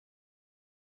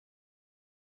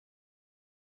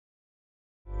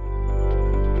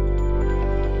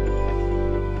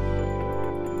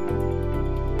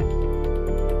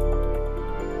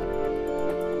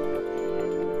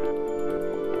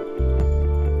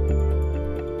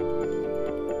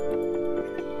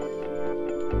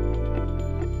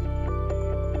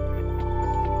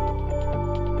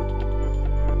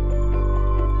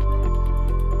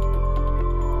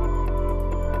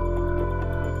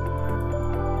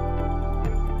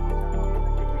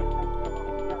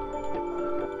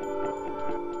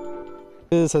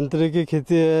ये संतरे की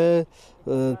खेती है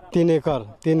 3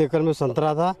 एकड़ में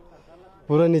संतरा था,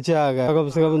 पूरा नीचे आ गया। कम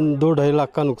से कम 2-2.5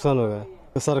 लाख का नुकसान हो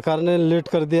गया। सरकार ने लेट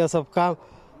कर दिया सब काम।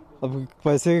 अब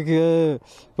पैसे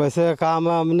का काम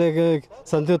है, हमने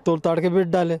संतरे तोड़ ताड़ के बेच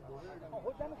डाले।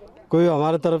 कोई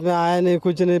हमारे तरफ में आया नहीं,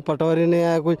 कुछ नहीं, पटवारी नहीं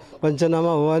आया, कुछ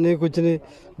पंचनामा हुआ नहीं, कुछ नहीं।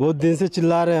 बहुत दिन से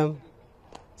चिल्ला रहे हम,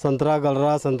 संतरा गल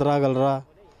रहा, संतरा गल रहा,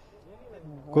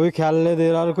 कोई ख्याल नहीं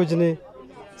दे रहा और कुछ नहीं।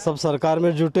 सब सरकार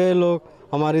में जुटे हैं लोग,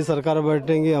 हमारी सरकार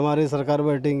बैठेंगी, हमारी सरकार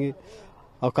बैठेंगी,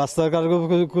 और काश्तकार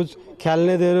को कुछ ख्याल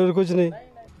नहीं दे रहे और कुछ नहीं।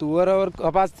 तुअर और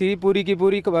कपास थी पूरी की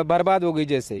पूरी बर्बाद हो गई।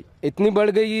 जैसे इतनी बढ़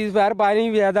गई इस बार, पानी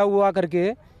भी ज़्यादा हुआ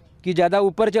करके कि ज़्यादा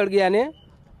ऊपर चढ़ गया ने,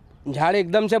 झाड़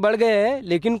एकदम से बढ़ गए हैं,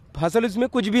 लेकिन फसल उसमें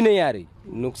कुछ भी नहीं आ रही।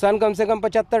 नुकसान कम से कम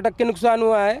 75% नुकसान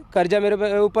हुआ है। कर्जा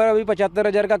मेरे ऊपर अभी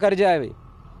 75,000 का कर्जा है।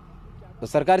 तो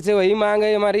सरकार से वही मांग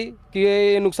है हमारी कि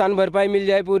ये नुकसान भरपाई मिल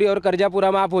जाए पूरी और कर्जा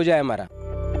पूरा माफ़ हो जाए हमारा।